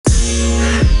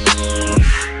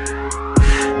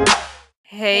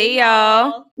Hey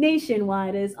y'all.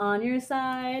 Nationwide is on your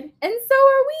side. And so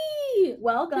are we.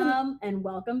 Welcome and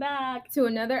welcome back to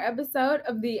another episode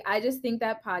of the I Just Think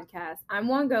That podcast. I'm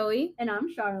Wangoi. And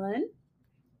I'm Charlene.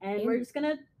 And we're just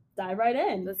gonna dive right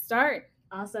in. Let's start.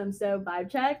 Awesome. So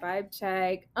vibe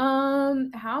check. How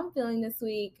I'm feeling this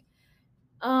week.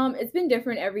 It's been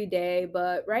different every day,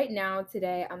 but right now,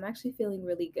 today, I'm actually feeling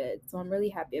really good. So I'm really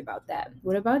happy about that.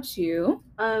 What about you?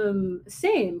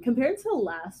 Same. Compared to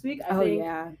last week, I think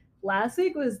last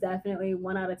week was definitely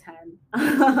 1 out of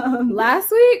 10.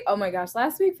 Last week? Oh my gosh.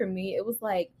 Last week for me, it was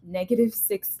like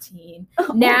 -16.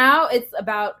 Now it's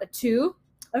about a 2.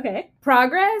 Okay.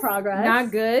 Progress.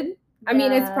 Not good. Yeah. I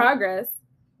mean, it's progress.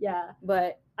 Yeah.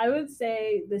 But I would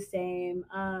say the same.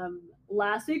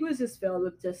 Last week was just filled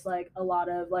with just like a lot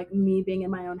of like me being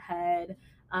in my own head,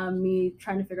 me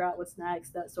trying to figure out what's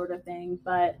next, that sort of thing.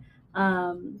 But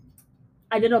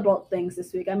I did adult things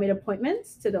this week. I made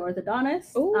appointments to the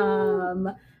orthodontist.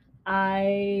 Ooh.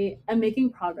 I am making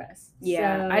progress.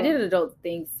 Yeah, so, I did adult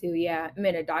things too. Yeah, I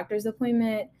made a doctor's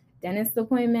appointment, dentist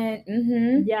appointment.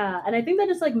 Mm-hmm. Yeah, and I think that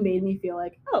just like made me feel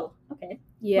like, oh, okay.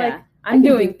 Yeah, like, I'm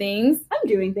doing things. I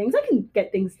can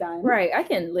get things done. Right, I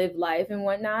can live life and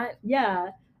whatnot.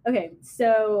 Yeah. Okay,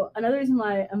 so another reason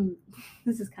why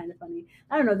this is kind of funny.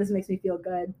 I don't know if this makes me feel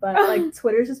good, but like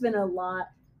Twitter's just been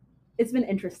it's been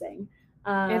interesting.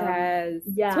 It has.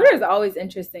 Yeah. Twitter's always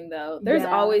interesting though. There's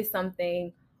always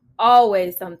something.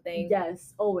 Always something.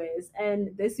 Yes, always.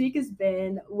 And this week has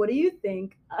been, what do you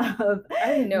think of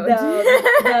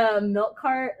the milk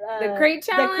cart? The crate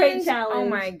challenge? The crate challenge. Oh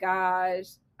my gosh.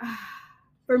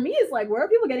 For me, it's like, where are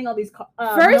people getting all these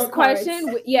First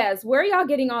question, yes, where are y'all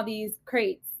getting all these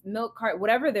crates? Milk cart,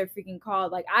 whatever they're freaking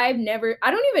called. Like I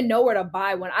don't even know where to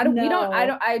buy one.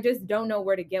 I just don't know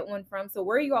where to get one from. So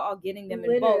where are you all getting them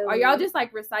in bulk? Are y'all just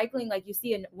like recycling? Like you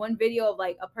see in one video of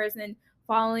like a person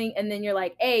falling and then you're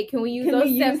like, hey, can we use those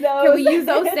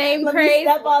same crates?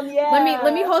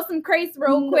 Let me hold some crates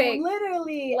real quick.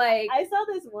 Literally, like I saw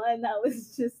this one that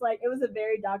was just like, it was a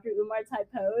very Dr. Umar type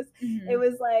post. Mm-hmm. It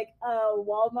was like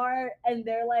Walmart and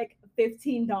they're like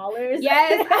 $15.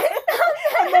 Yes.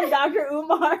 And then Dr.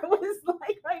 Umar was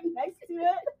like right next to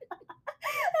it.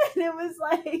 And it was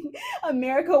like,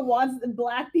 America wants the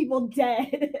Black people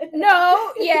dead.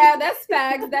 No, yeah, that's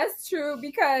facts. That's true,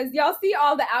 because y'all see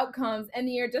all the outcomes and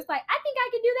then you're just like, I think I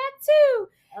can do that too.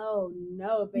 Oh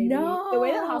no, baby. No. The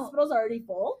way the hospital's already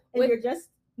full and you're just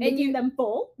making them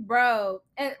full. Bro,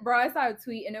 I saw a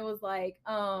tweet and it was like,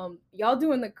 y'all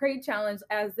doing the crate challenge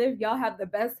as if y'all have the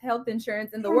best health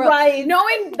insurance in the world. Right.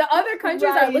 Knowing the other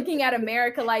countries are looking at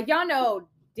America like, y'all know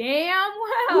damn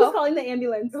well. Who's calling the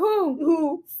ambulance?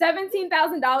 Who?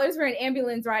 $17,000 for an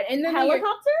ambulance ride. And then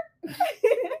helicopter?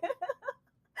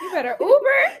 You better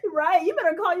Uber. Right. You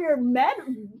better call your med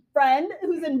friend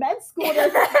who's in med school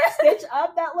to stitch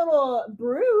up that little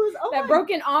bruise. Oh, that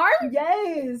broken arm?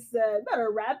 Yes. Better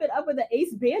wrap it up with an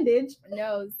ace bandage.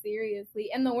 No,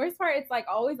 seriously. And the worst part, it's like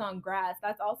always on grass.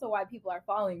 That's also why people are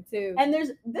falling too. And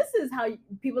this is how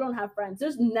people don't have friends.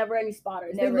 There's never any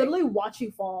spotters. They literally watch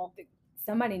you fall.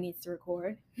 Somebody needs to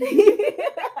record.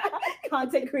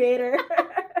 Content creator.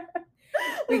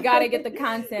 We gotta get the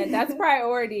content. That's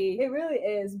priority. It really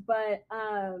is. But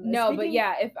but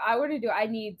yeah, if I were to do, I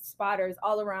need spotters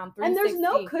all around 360. And there's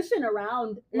no cushion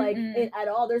around like it at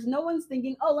all. There's no one's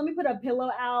thinking, oh, let me put a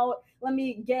pillow out. Let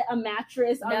me get a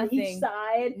mattress on each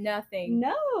side. Nothing.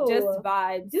 No. Just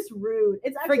vibes. Just rude.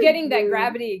 It's actually forgetting that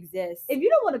gravity exists. If you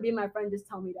don't want to be my friend, just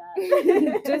tell me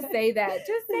that. Just say that.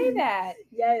 Just say that.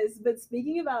 Yes. But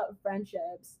speaking about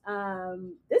friendships,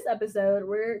 this episode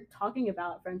we're talking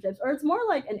about friendships, or it's more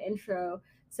like an intro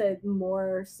to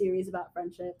more series about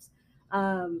friendships.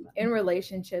 In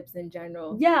relationships in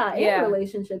general. Yeah, in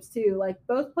relationships too, like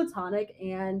both platonic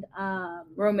and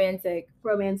romantic.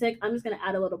 I'm just gonna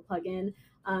add a little plug in.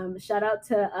 Shout out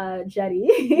to Jetty.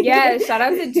 Yeah, shout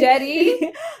out to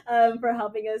Jetty for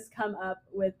helping us come up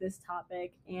with this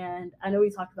topic. And I know we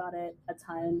talked about it a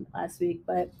ton last week,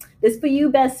 but this for you,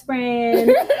 best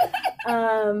friend.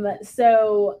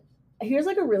 So here's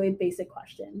like a really basic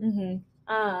question.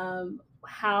 Mm-hmm.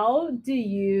 How do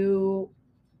you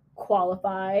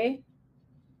qualify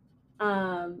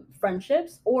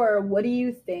friendships, or what do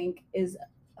you think is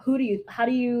how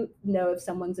do you know if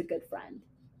someone's a good friend?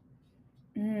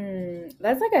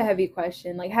 That's like a heavy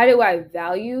question. Like, how do I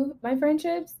value my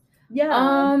friendships? Yeah.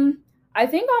 I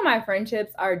think all my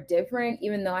friendships are different,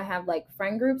 even though I have like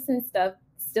friend groups and stuff.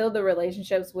 Still, the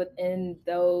relationships within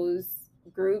those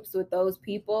groups with those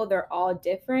people, they're all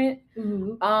different.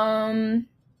 Mm-hmm.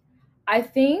 I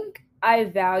think I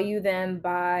value them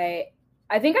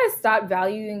I stopped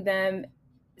valuing them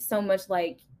so much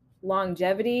like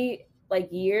longevity, like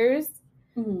years.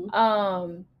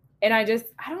 Mm-hmm. And I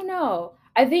don't know.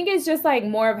 I think it's just like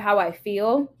more of how I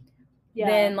feel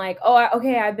than like,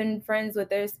 okay, I've been friends with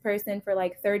this person for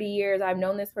like 30 years. I've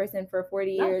known this person for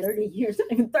 40 Not years. 30 years.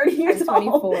 30 years. I'm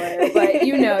 24, but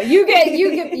you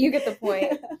get the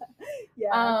point.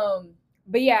 Yeah.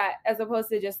 But yeah, as opposed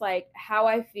to just like how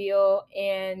I feel,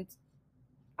 and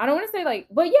I don't want to say like,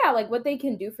 but yeah, like what they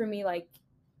can do for me, like,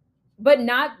 but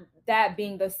not that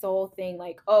being the sole thing,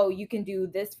 like, oh, you can do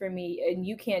this for me and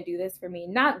you can't do this for me.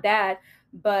 Not that,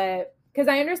 but because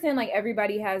I understand like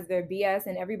everybody has their BS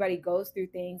and everybody goes through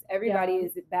things. Everybody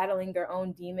is battling their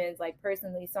own demons, like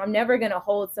personally. So I'm never going to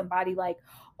hold somebody like,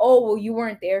 oh, well, you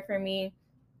weren't there for me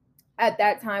at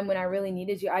that time when I really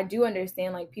needed you. I do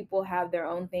understand like people have their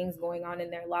own things going on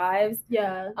in their lives.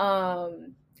 Yeah.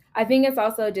 I think it's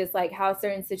also just like how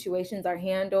certain situations are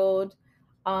handled,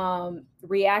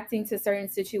 reacting to certain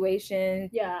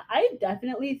situations. Yeah, I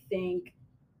definitely think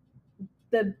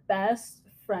the best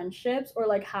friendships, or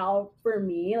like how for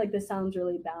me, like this sounds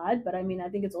really bad, but I mean I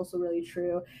think it's also really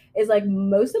true, is like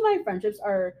most of my friendships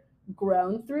are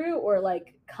grown through or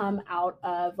like come out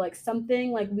of like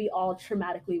something like we all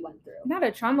traumatically went through. Not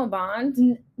a trauma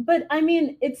bond, but I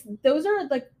mean those are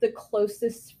like the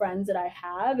closest friends that I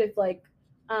have. If like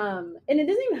and it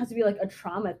doesn't even have to be like a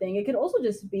trauma thing, it could also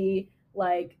just be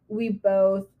like we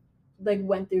both like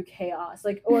went through chaos,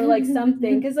 like, or like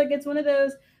something, because like it's one of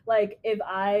those, like if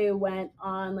I went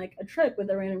on like a trip with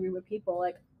a random group of people,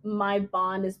 like my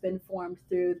bond has been formed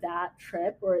through that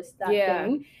trip or it's that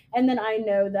thing, and then I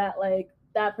know that like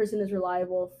that person is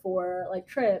reliable for like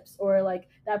trips, or like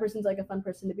that person's like a fun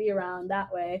person to be around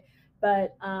that way.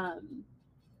 But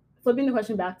flipping the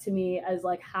question back to me as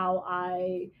like how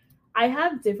I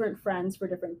have different friends for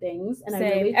different things, and Same. I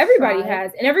really everybody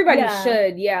has, and everybody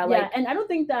should. Like, and I don't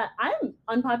think that, I'm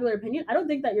unpopular opinion, I don't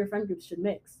think that your friend groups should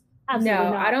mix. Absolutely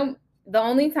no, not. I don't. The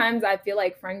only times I feel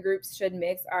like friend groups should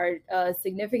mix are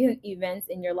significant events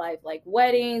in your life, like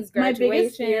weddings, graduation. My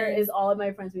biggest fear is all of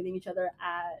my friends meeting each other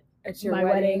at your my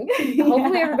wedding.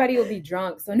 Hopefully everybody will be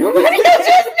drunk, so nobody will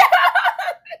just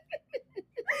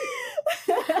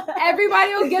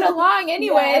everybody will get along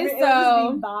anyway. So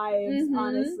it'll just be vibes,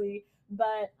 honestly.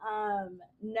 But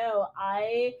no,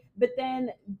 but then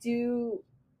do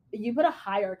you put a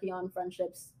hierarchy on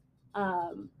friendships?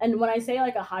 And when I say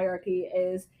like a hierarchy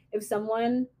is if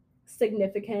someone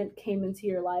significant came into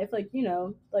your life, like, you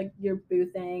know, like your boo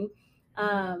thing,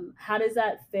 how does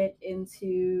that fit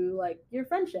into like your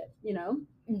friendship, you know?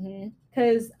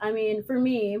 Because I mean, for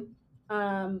me,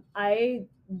 I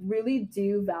really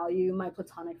do value my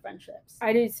platonic friendships.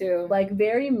 I do too. Like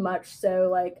very much so.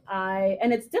 Like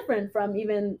and it's different from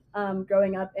even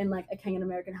growing up in like a Kenyan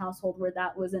American household where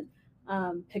that wasn't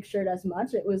pictured as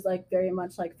much. It was like very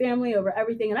much like family over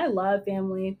everything, and I love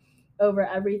family over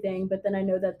everything. But then I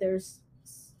know that there's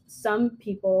some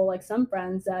people, like some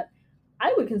friends that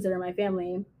I would consider my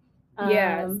family.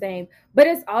 Same. But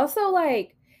it's also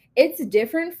like it's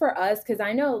different for us, because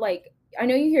I know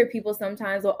you hear people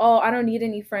sometimes, oh, I don't need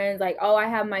any friends. Like, oh, I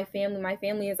have my family. My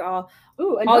family is all.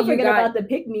 Ooh, and don't forget about the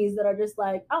pick-me's that are just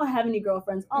like, I don't have any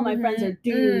girlfriends. All my friends are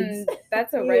dudes.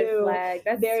 That's a red flag.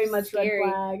 That's very much scary.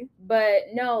 Red flag. But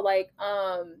no, like,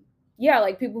 yeah,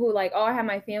 like people who like, oh, I have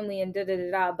my family and da da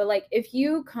da da. But like, if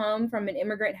you come from an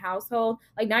immigrant household,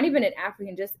 like not even an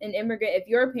African, just an immigrant. If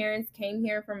your parents came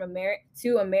here from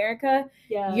America,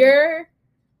 your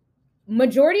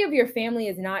majority of your family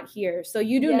is not here, so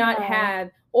you do not have,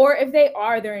 or if they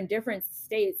are, they're in different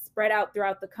states spread out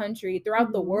throughout the country,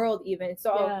 throughout the world even.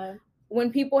 So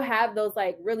when people have those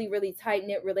like really, really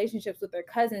tight-knit relationships with their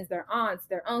cousins, their aunts,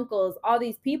 their uncles, all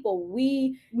these people,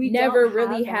 we never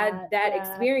really had that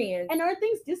experience. And our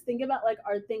things, just think about like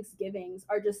our Thanksgivings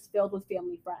are just filled with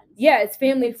family friends. Yeah, it's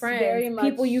family friends, very much,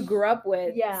 people you grew up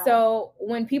with. So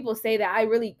when people say that, I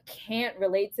really can't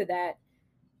relate to that.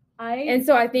 And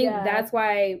so I think that's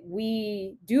why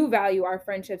we do value our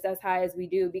friendships as high as we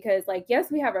do, because like,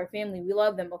 yes, we have our family, we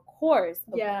love them, of course,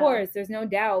 there's no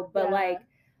doubt, but like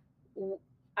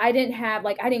I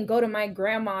didn't go to my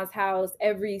grandma's house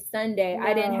every Sunday. No.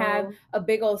 I didn't have a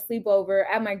big old sleepover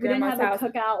at my grandma's house. We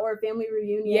didn't have a cookout or a family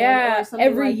reunion or something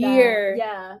every like year.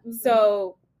 That.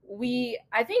 So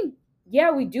I think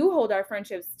we do hold our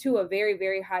friendships to a very,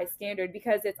 very high standard,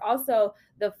 because it's also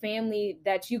the family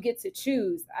that you get to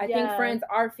choose. I think friends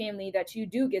are family that you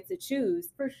do get to choose.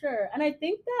 For sure. And I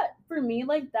think that for me,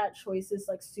 like that choice is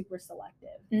like super selective.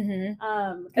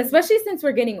 Especially since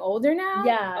we're getting older now.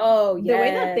 Yeah. Oh,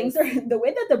 yeah. The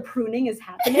way that the pruning is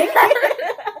happening.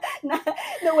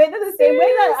 The way that the same way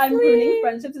that I'm pruning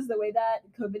friendships is the way that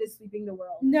COVID is sweeping the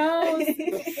world. No.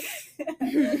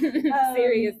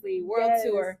 Seriously, world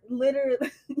tour.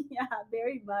 Literally, yeah,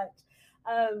 very much.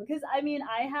 Because I mean,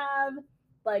 I have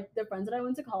like the friends that I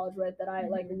went to college with that I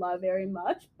like love very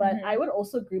much, but I would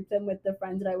also group them with the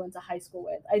friends that I went to high school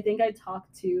with. I think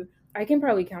I can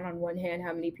probably count on one hand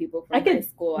how many people from high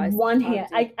school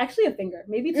I actually a finger,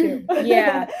 maybe two.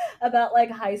 Yeah. About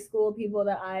like high school people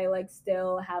that I like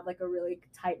still have like a really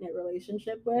tight-knit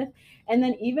relationship with. And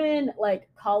then even like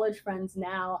college friends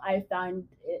now, I found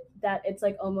that it's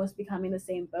like almost becoming the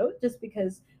same boat, just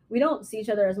because we don't see each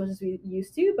other as much as we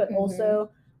used to, but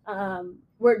also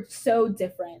we're so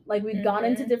different. Like we've gone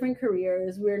into different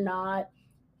careers. We're not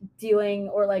dealing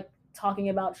or like talking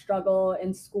about struggle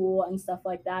in school and stuff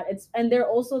like that. And they're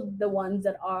also the ones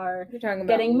that are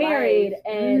getting married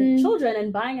and children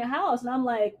and buying a house. And I'm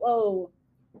like, whoa,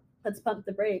 let's pump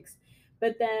the brakes.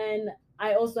 But then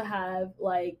I also have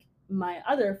like my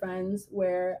other friends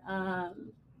where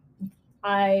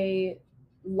I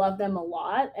love them a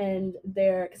lot, and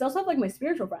because I also have like my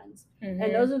spiritual friends,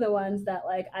 and those are the ones that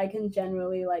like I can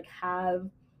generally like have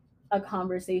a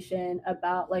conversation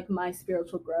about like my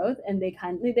spiritual growth, and they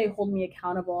hold me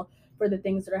accountable for the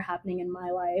things that are happening in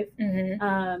my life.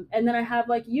 And then I have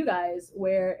like you guys,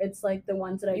 where it's like the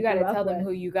ones that I you gotta tell them with.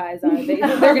 who you guys are.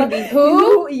 They're gonna be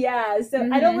who? Yeah, so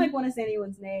I don't like want to say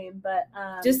anyone's name, but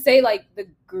just say like the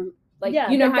group. Like,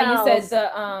 you know how gals. you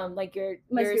said the like your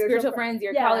spiritual friends,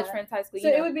 your college friends, high school. So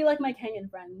it would be like my Kenyan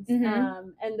friends,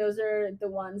 and those are the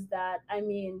ones that I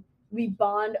mean, we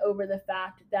bond over the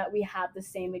fact that we have the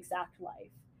same exact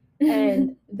life,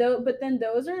 and but then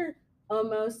those are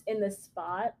almost in the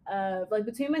spot of like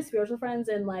between my spiritual friends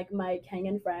and like my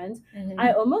Kenyan friends.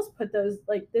 I almost put those,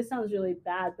 like, this sounds really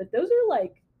bad, but those are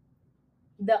like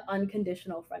the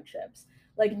unconditional friendships.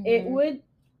 Like it would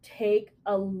take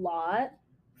a lot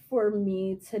for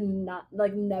me to not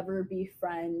like never be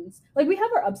friends. Like we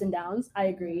have our ups and downs, I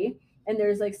agree, and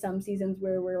there's like some seasons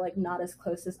where we're like not as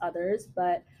close as others,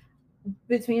 but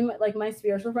between like my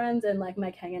spiritual friends and like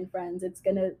my Kenyan friends,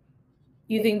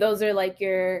 you think those are like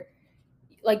your,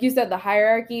 like you said, the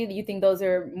hierarchy? Do you think those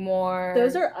are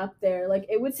up there? Like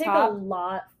it would take a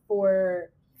lot for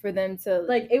them to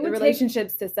like it would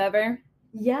relationships to sever.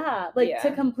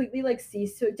 To completely like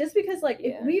cease to it, just because like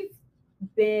if we've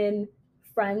been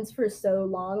friends for so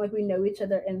long, like we know each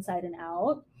other inside and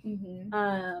out,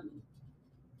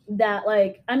 that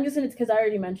like I'm just in it because I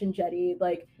already mentioned Jetty,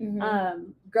 like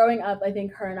growing up, I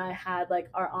think her and I had like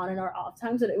our on and our off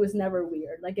times, but it was never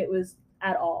weird, like it was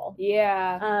at all.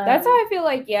 That's how I feel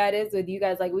like it is with you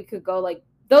guys. Like we could go like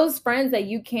those friends that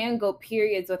you can go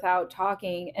periods without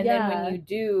talking, and then when you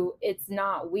do, it's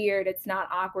not weird, it's not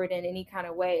awkward in any kind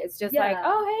of way. It's just like,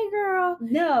 oh hey girl,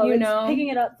 it's picking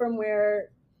it up from where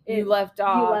you left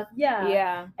off.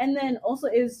 And then also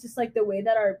it was just like the way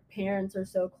that our parents are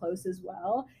so close as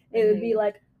well. It would be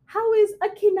like, how is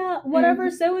Akina, whatever,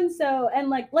 so and so, and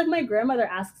like my grandmother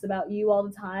asks about you all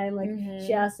the time. Like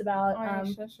she asks about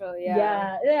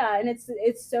and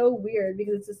it's so weird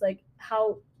because it's just like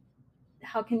how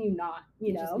can you not,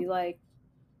 just be like,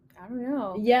 I don't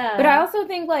know. But I also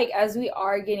think like as we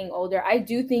are getting older, I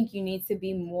do think you need to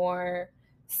be more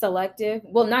selective.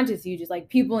 Well, not just you, just like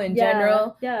people in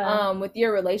general. With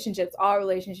your relationships, all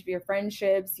relationships, your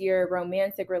friendships, your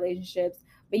romantic relationships.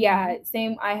 But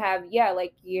same. I have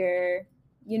like your,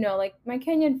 like my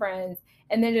Kenyan friends,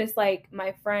 and then just like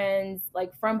my friends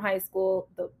like from high school,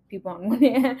 the people on one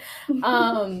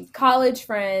hand, college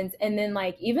friends, and then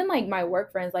like even like my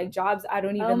work friends, like jobs I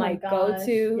don't even go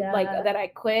to, like that I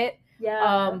quit.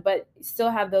 But still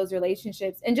have those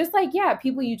relationships, and just like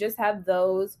people you just have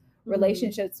those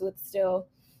relationships with still.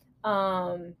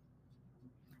 But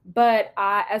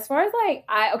as far as like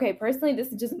personally,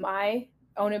 this is just my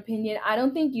own opinion. I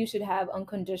don't think you should have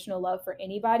unconditional love for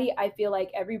anybody. I feel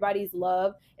like everybody's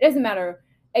love, it doesn't matter,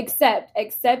 except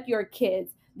your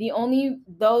kids.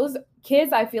 Those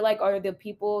kids I feel like are the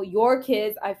people, your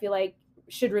kids I feel like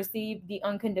should receive the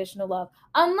unconditional love,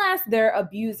 unless they're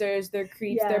abusers, they're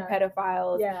creeps, they're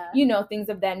pedophiles, things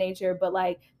of that nature. But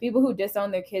like people who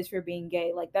disown their kids for being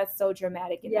gay, like that's so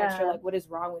dramatic and extra. Like what is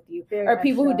wrong with you? Or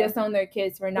people who disown their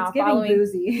kids for not following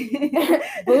boozy.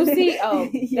 Boozy? Oh,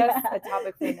 that's a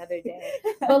topic for another day.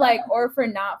 But like, or for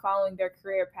not following their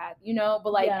career path,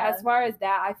 but like as far as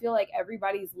that, I feel like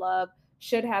everybody's love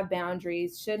should have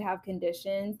boundaries, should have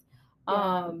conditions.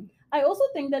 I also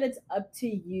think that it's up to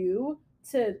you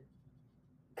to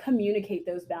communicate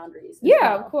those boundaries.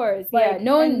 Of course. Like,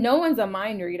 no one's a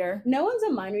mind reader. No one's a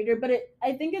mind reader, but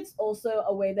I think it's also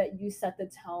a way that you set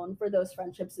the tone for those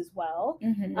friendships as well.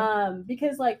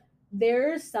 Because like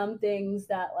there's some things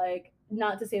that, like,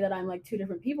 not to say that I'm like two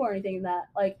different people or anything, that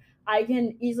like I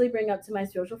can easily bring up to my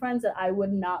spiritual friends that I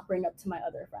would not bring up to my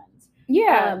other friends.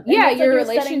 Yeah. Your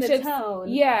relationships.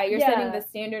 You're setting the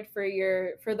standard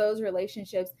for those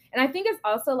relationships. And I think it's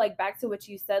also like back to what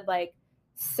you said, like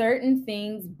certain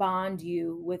things bond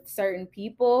you with certain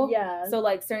people. Yeah. So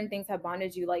like certain things have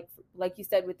bonded you, like you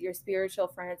said, with your spiritual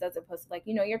friends, as opposed to like,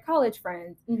 your college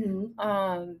friends.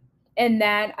 Mm-hmm. And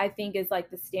that I think is like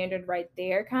the standard right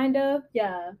there, kind of.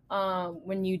 Yeah.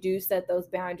 When you do set those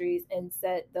boundaries and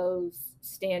set those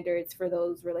standards for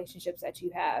those relationships that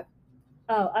you have.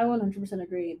 Oh, I 100%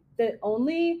 agree. The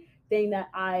only thing that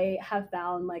I have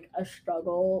found like a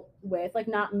struggle with, like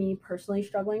not me personally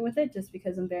struggling with it, just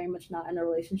because I'm very much not in a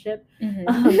relationship.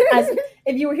 Mm-hmm. As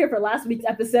if you were here for last week's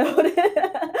episode,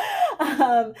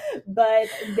 but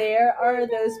there are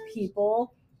those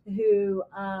people who,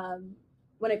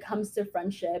 when it comes to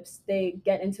friendships, they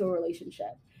get into a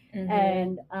relationship, mm-hmm.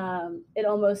 and it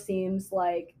almost seems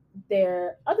like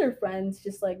their other friends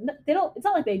just like they don't. It's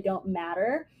not like they don't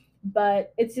matter.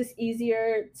 But it's just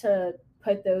easier to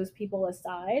put those people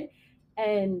aside.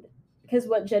 And because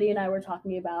what Jetty and I were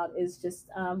talking about is just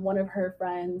one of her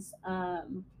friends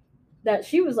that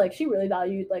she was like, she really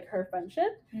valued like her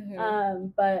friendship. Mm-hmm.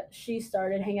 But she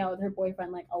started hanging out with her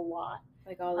boyfriend like a lot.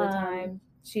 Like all the time.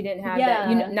 She didn't have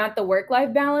that, not the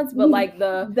work-life balance, but like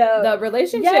the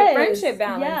relationship, friendship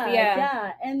balance.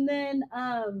 Yeah. And then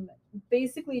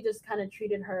basically just kind of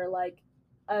treated her like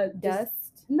dust.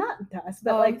 Not dust,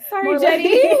 but like sorry,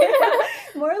 Jetty.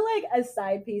 More like a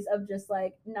side piece of just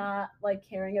like not like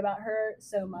caring about her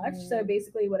so much. Mm. So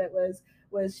basically what it was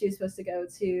she was supposed to go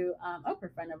to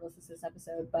her friend never listens to this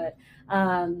episode, but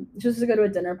she was supposed to go to a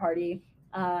dinner party,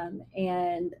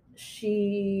 and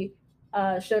she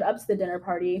showed up to the dinner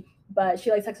party, but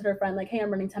she like texted her friend like, hey,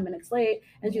 I'm running 10 minutes late,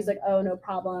 and she's like, oh, no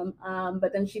problem.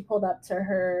 But then she pulled up to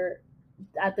her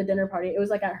at the dinner party. It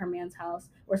was like at her man's house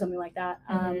or something like that.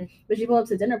 Mm-hmm. But she pulled up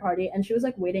to the dinner party and she was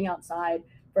like waiting outside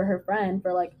for her friend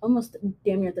for like almost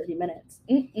damn near 30 minutes.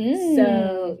 Mm-hmm.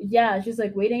 So yeah, she's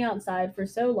like waiting outside for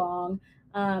so long.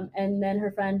 And then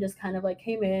her friend just kind of like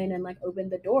came in and like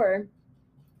opened the door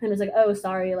and was like, oh,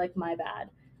 sorry, like my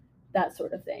bad, that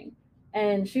sort of thing.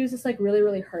 And she was just like really,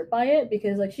 really hurt by it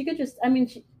because like she could just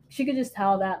could just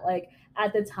tell that like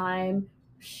at the time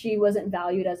she wasn't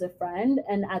valued as a friend,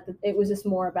 and it was just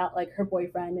more about like her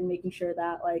boyfriend and making sure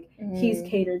that like he's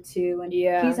catered to and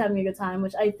he's having a good time,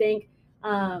 which I think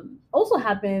also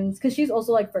happens because she's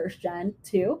also like first gen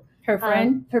too. Her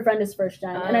friend is first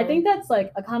gen, and I think that's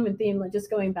like a common theme, like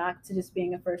just going back to just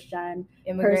being a first gen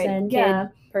person.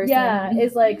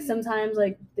 Is like sometimes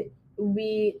like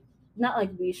we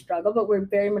struggle, but we're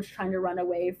very much trying to run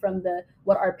away from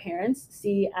what our parents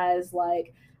see as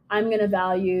like, I'm going to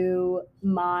value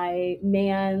my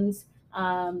man's,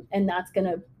 and that's going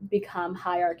to become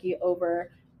hierarchy over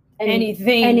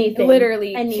anything,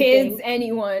 literally anything. Kids,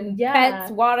 anyone, pets,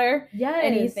 water,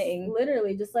 anything.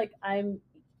 Literally just like I'm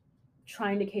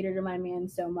trying to cater to my man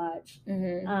so much.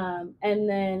 Mm-hmm. And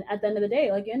then at the end of the day,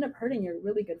 like you end up hurting your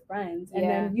really good friends.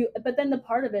 And then the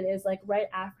part of it is like right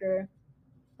after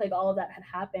like all of that had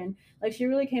happened, like she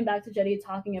really came back to Jetty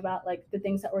talking about like the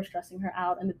things that were stressing her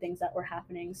out and the things that were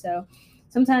happening. So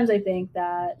sometimes I think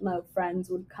that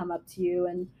friends would come up to you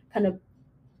and kind of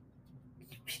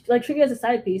like treat you as a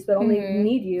side piece, but only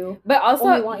need you, but also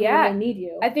only want you when they need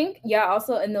you. I think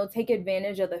also, and they'll take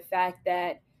advantage of the fact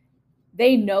that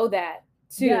they know that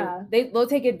too. Yeah. They'll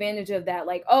take advantage of that,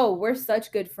 like, oh, we're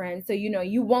such good friends, so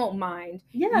you won't mind.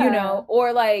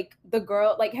 Or like the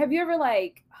girl, like, have you ever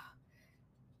like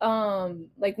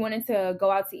wanted to go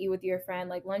out to eat with your friend,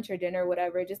 like lunch or dinner or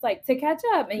whatever, just like to catch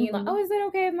up, and you're like, oh, is it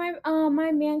okay if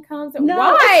my man comes? No,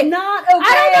 why? It's not okay.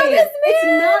 I don't know this man. It's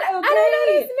not okay. I don't know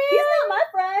this man. He's not my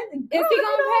friend. Is he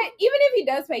gonna pay? Even if he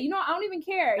does pay, I don't even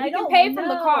care. He can pay from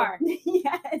the car.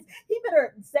 Yes, he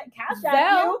better set cash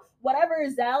out you, whatever,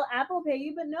 Zelle, Apple Pay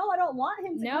you. But no, I don't want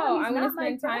him to. No, I want to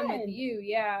spend time with you.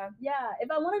 Yeah.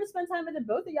 If I wanted to spend time with the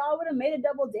both of y'all, I would have made a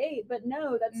double date. But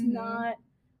no, that's not.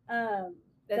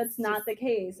 That's not the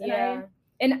case. And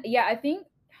I think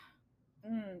I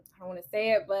don't want to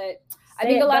say it, but I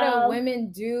think a lot of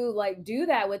women do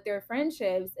that with their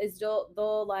friendships. Is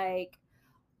they'll like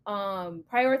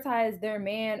prioritize their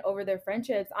man over their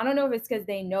friendships. I don't know if it's because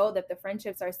they know that the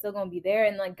friendships are still going to be there,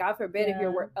 and like God forbid if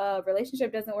your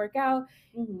relationship doesn't work out,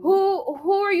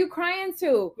 who are you crying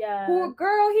to?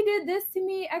 Girl, he did this to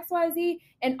me, XYZ.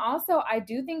 And also I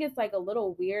do think it's like a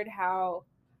little weird how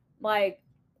like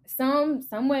some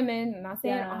women, I'm not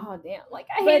saying oh damn, like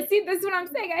I hate, see, this is what I'm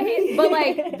saying, I hate, but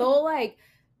like they'll like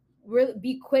really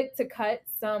be quick to cut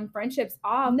some friendships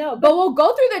off. No, but we'll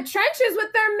go through the trenches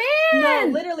with their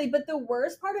man. No, literally. But the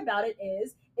worst part about it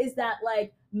is that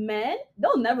like men,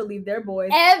 they'll never leave their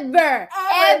boys ever.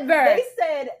 They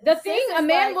said the thing a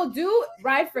man will do,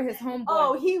 ride for his homeboy.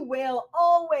 Oh, he will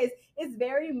always. It's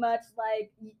very much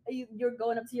like you're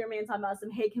going up to your man talking about some,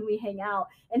 hey, can we hang out?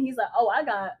 And he's like, oh, I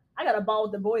got a ball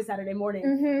with the boys Saturday morning.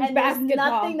 Mm-hmm. And there's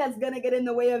nothing that's going to get in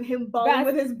the way of him balling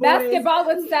with his boys. Basketball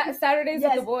with Saturdays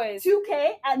with the boys.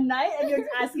 2K at night, and you're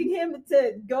asking him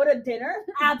to go to dinner?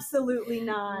 Absolutely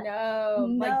not. No.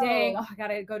 Like, dang, I got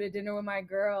to go to dinner with my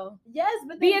girl. Yes,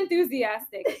 but be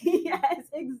enthusiastic. Yes,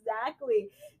 exactly.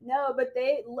 No, but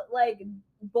they, like,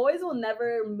 boys will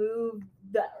never move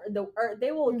the earth.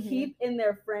 They will keep in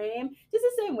their frame, just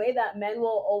the same way that men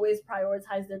will always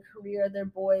prioritize their career, their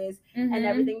boys, and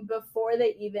everything before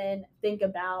they even think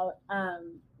about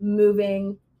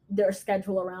moving their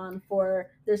schedule around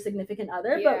for their significant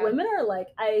other. Yeah. But women are like,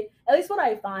 at least what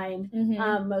I find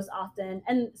most often.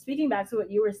 And speaking back to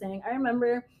what you were saying, I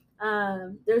remember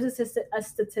there's a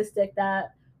statistic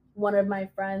that one of my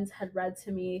friends had read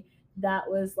to me that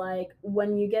was like,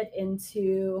 when you get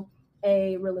into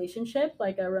a relationship,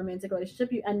 like a romantic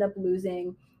relationship, you end up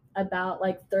losing about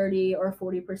like 30 or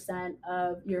 40%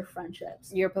 of your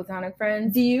friendships. Your platonic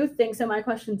friends? Do you think, so my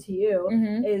question to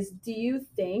you is, do you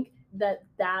think that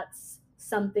that's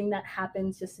something that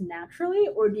happens just naturally,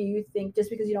 or do you think just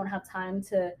because you don't have time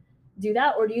to do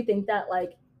that, or do you think that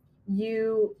like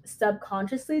you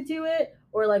subconsciously do it,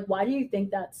 or like why do you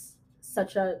think that's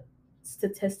such a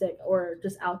statistic or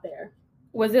just out there?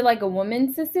 Was it like a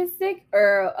woman statistic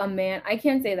or a man? I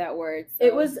can't say that word. So.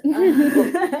 It was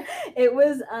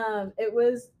it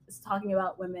was talking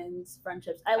about women's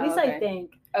friendships. At least I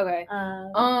think. Okay.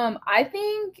 I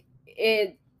think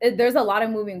there's a lot of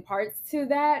moving parts to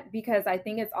that, because I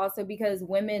think it's also because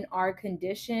women are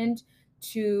conditioned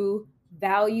to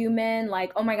value men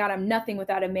like, oh my God, I'm nothing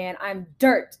without a man. I'm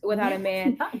dirt without a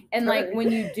man. And like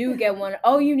when you do get one,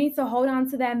 oh, you need to hold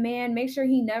on to that man. Make sure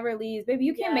he never leaves. Baby,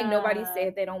 you can't make nobody stay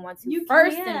if they don't want to.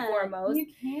 First and foremost. You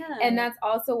can. And that's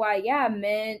also why,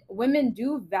 women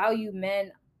do value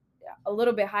men a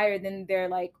little bit higher than their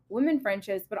like women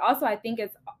friendships, but also I think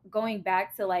it's going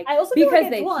back to like, I also because feel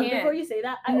like they can't. Before you say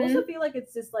that, I also feel like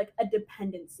it's just like a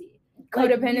dependency.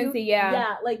 Codependency, like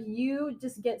yeah, like you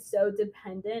just get so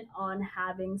dependent on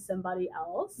having somebody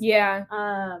else,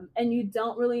 and you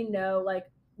don't really know, like,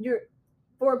 you're,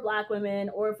 for Black women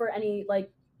or for any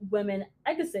like women,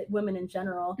 I could say women in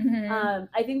general,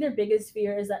 I think their biggest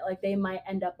fear is that like they might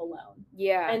end up alone,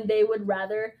 and they would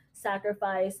rather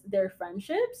sacrifice their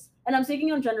friendships, and I'm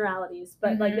speaking on generalities,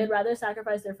 but like they'd rather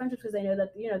sacrifice their friendships because they know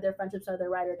that, you know, their friendships are their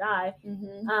ride or die,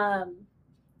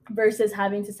 versus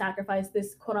having to sacrifice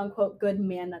this quote unquote good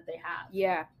man that they have.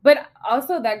 Yeah. But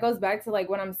also that goes back to like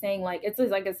what I'm saying, like it's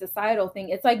like a societal thing.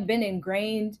 It's like been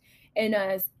ingrained in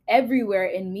us everywhere,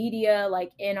 in media,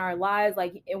 like in our lives.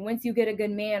 Like once you get a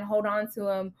good man, hold on to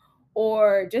him,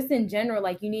 or just in general,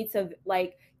 like you need to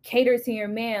like cater to your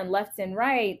man left and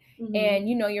right. And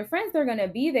you know, your friends are gonna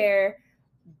be there,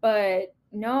 but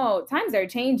no, times are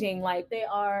changing. Like they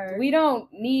are. We don't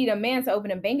need a man to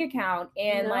open a bank account,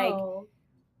 and like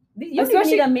you don't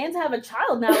need a man to have a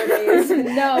child nowadays.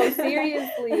 No,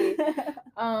 seriously.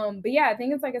 But yeah, I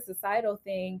think it's like a societal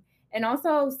thing. And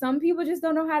also some people just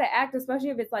don't know how to act, especially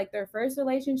if it's like their first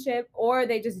relationship, or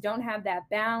they just don't have that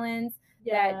balance.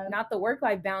 That not the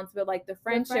work-life balance, but like the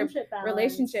friendship balance,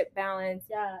 relationship balance.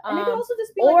 Yeah. And it could also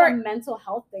just be like a mental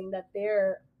health thing that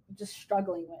they're just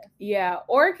struggling with. Yeah.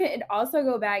 Or it could also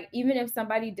go back, even if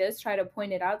somebody does try to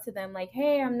point it out to them, like,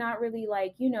 hey, I'm not really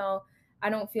like, you know, I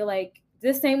don't feel like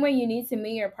the same way you need to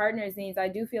meet your partner's needs, I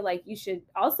do feel like you should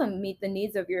also meet the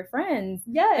needs of your friends.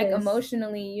 Yes. Like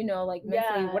emotionally, you know, like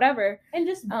mentally, whatever. And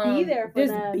just be there for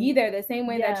them. Just be there the same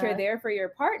way that you're there for your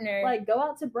partner. Like go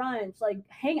out to brunch, like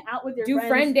hang out with your friends. Do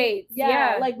friend dates.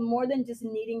 Yeah. Like more than just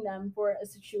needing them for a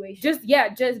situation.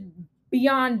 Just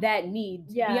beyond that need.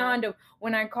 Beyond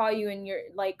when I call you and you're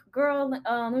like, girl,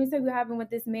 let me tell you what happened with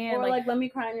this man. Or like let me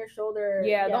cry on your shoulder.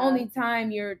 Yeah. The only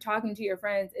time you're talking to your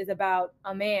friends is about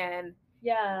a man.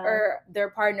 Or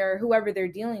their partner, whoever they're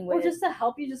dealing with. Or just to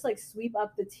help you just like sweep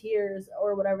up the tears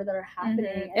or whatever that are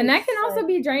happening. And that can also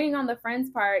be draining on the friend's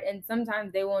part. And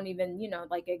sometimes they won't even, you know,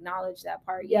 like acknowledge that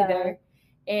part either.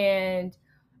 And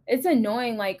it's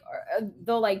annoying, like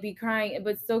they'll like be crying,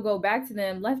 but still go back to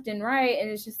them left and right. And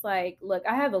it's just like, look,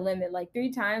 I have a limit. Like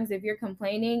 3 times, if you're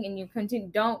complaining and you continue,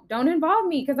 don't involve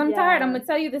me, because I'm tired. I'm gonna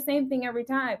tell you the same thing every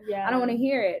time. I don't want to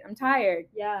hear it. I'm tired.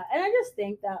 And I just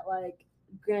think that like,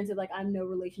 granted, like I'm no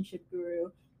relationship guru,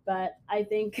 But I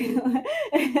think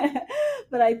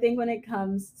when it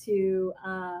comes to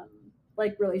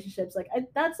like relationships, like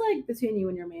that's like between you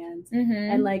and your mans,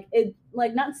 and like it,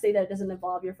 like, not to say that it doesn't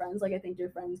involve your friends, like I think your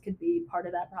friends could be part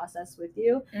of that process with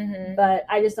you, but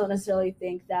I just don't necessarily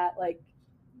think that, like,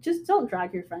 just don't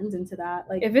drag your friends into that,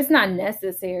 like if it's not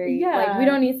necessary. Like, we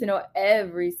don't need to know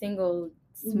every single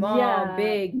small,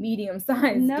 big,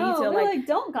 medium-sized detail. Like,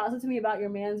 don't gossip to me about your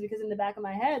mans, because in the back of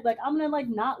my head, like, I'm gonna like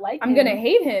not like I'm gonna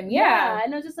hate him. Yeah.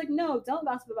 And I was just like, no, don't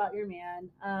gossip about your man.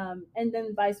 And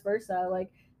then vice versa,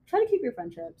 like, try to keep your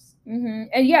friendships. And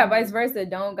vice versa,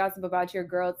 don't gossip about your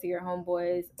girl to your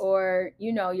homeboys, or,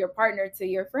 you know, your partner to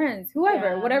your friends,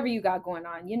 whoever, whatever you got going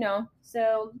on, you know.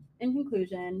 So in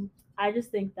conclusion, I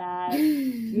just think that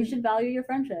you should value your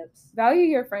friendships. Value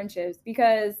your friendships,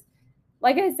 because,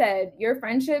 like I said, your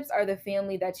friendships are the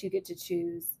family that you get to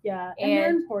choose. Yeah, and they're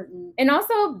important. And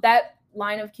also that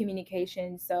line of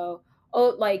communication. So,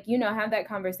 like, you know, have that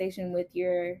conversation with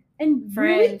your and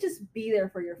friend. Really just be there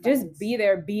for your friends. Just be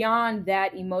there beyond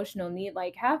that emotional need.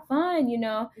 Like, have fun, you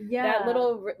know. Yeah. That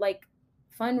little, like,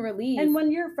 fun release. And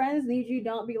when your friends need you,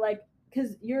 don't be like,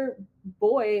 because your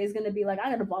boy is going to be like,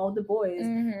 I got to ball with the boys.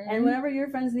 And whenever your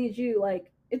friends need you,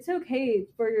 like, it's okay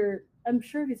for your, I'm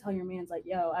sure if you tell your man's like,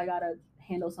 yo, I got to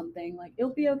handle something, like,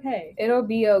 it'll be okay. It'll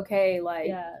be okay. Like,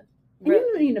 yeah. And you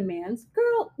don't need a man's.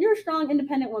 Girl, you're a strong,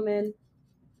 independent woman.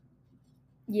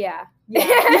 Yeah.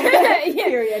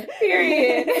 Period.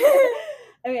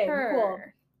 Okay, Her. cool.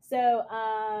 So,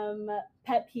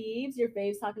 pet peeves, your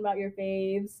faves, talking about your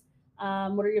faves.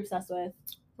 What are you obsessed with?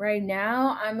 Right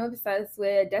now, I'm obsessed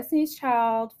with Destiny's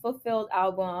Child Fulfilled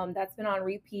album. That's been on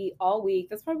repeat all week.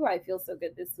 That's probably why I feel so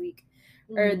good this week,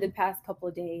 or the past couple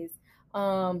of days.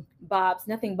 Bops,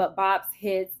 nothing but bops,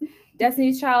 hits.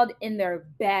 Destiny's Child in their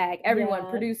bag.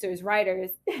 Everyone, producers, writers,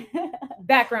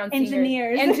 background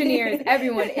singers, engineers,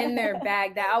 everyone in their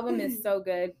bag. That album is so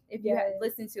good. If you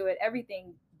listen to it,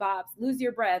 everything bops. Lose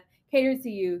Your Breath, Cater to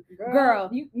You, Girl.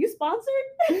 You sponsored?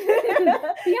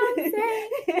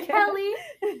 Beyonce, Kelly,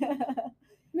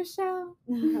 Michelle.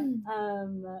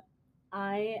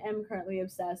 I am currently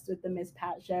obsessed with the Miss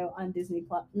Pat show on Disney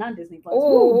Plus. Not Disney Plus.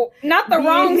 Oh, not the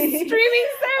wrong streaming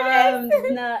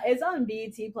service. No, it's on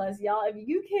BET Plus, y'all. If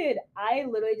you could, I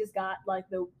literally just got like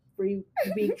the free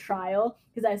week trial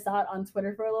because I saw it on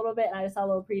Twitter for a little bit, and I just saw a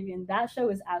little preview, and that show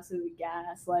is absolutely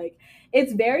gas. Like,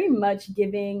 it's very much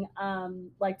giving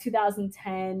like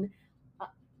 2010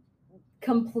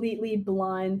 completely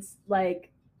blunt,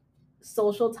 like,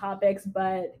 social topics,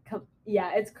 but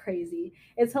it's crazy.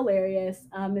 It's hilarious.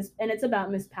 And it's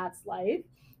about Miss Pat's life,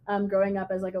 growing up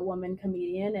as like a woman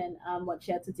comedian, and what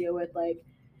she had to deal with, like,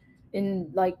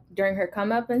 in, like, during her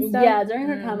come up and stuff. Yeah, during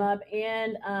her come up,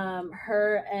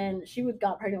 and she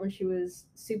got pregnant when she was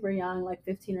super young, like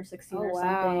 15 or 16 or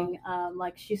something.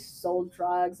 Like, she sold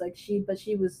drugs, like she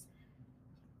was,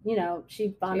 you know,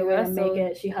 she found a way to make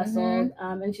it. She hustled,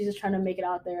 and she's just trying to make it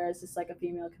out there as just like a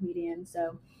female comedian.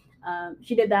 So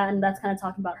she did that, and that's kind of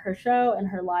talking about her show and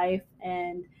her life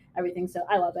and everything. So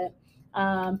I love it.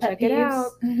 Check it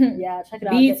out. Yeah, check it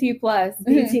out. BET Plus.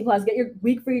 BET Plus. Get your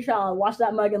week free trial. Watch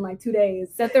that mug in like 2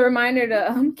 days. Set the reminder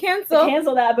to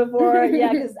cancel that before.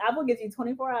 Yeah, because Apple gives you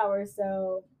 24 hours.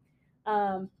 So,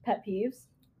 pet peeves.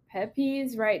 Pet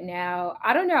peeves right now.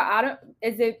 I don't know.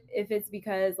 If it's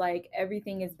because, like,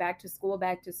 everything is back to school,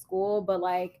 but,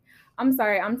 like, I'm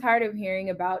sorry, I'm tired of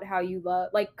hearing about how you love,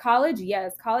 like, college.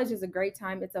 Yes, college is a great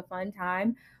time. It's a fun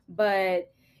time,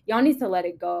 but y'all need to let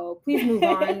it go. Please move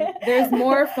on. There's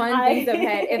more fun things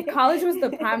ahead. If college was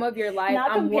the prime of your life,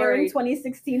 I'm comparing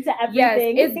 2016 to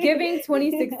everything. Yes, it's giving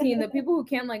 2016. The people who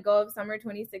can't let go of summer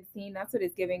 2016, that's what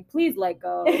it's giving. Please let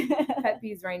go. Pet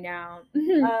peeves right now.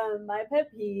 My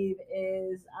pet peeve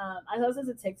is, I saw this as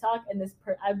a TikTok, and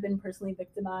I've been personally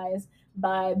victimized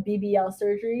by BBL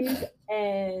surgeries,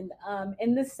 and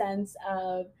in the sense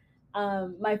of,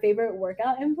 my favorite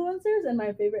workout influencers and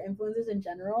my favorite influencers in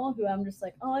general, who I'm just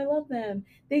like, oh, I love them.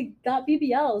 They got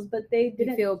BBLs, but they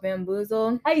didn't. You feel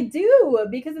bamboozled? I do,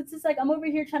 because it's just like, I'm over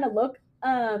here trying to look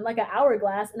like an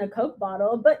hourglass in a Coke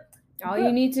bottle, but all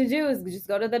you need to do is just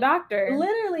go to the doctor.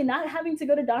 Literally, not having to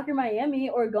go to Dr. Miami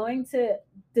or going to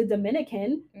the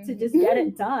Dominican to just get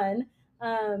it done.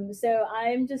 So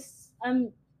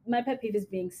my pet peeve is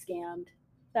being scammed.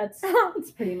 That's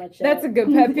pretty much it. That's a good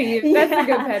pet peeve. That's a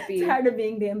good pet peeve. Tired of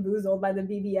being bamboozled by the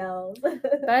BBLs.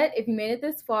 But if you made it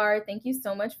this far, thank you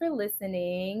so much for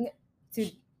listening to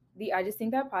the I Just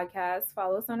Think That podcast.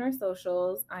 Follow us on our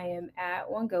socials. I am at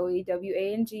Wangui,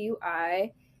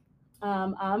 WANGUI.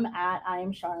 I'm at I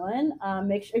am Charlene.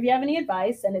 Make sure, if you have any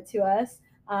advice, send it to us.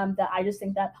 That I Just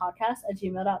Think That podcast at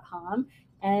gmail.com.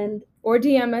 or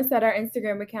DM us at our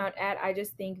Instagram account at I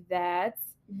Just Think That.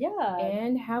 Yeah.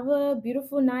 And have a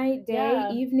beautiful night, day,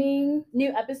 evening.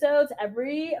 New episodes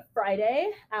every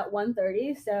Friday at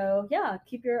 1:30. So yeah,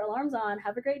 keep your alarms on.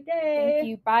 Have a great day. Thank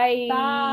you. Bye. Bye.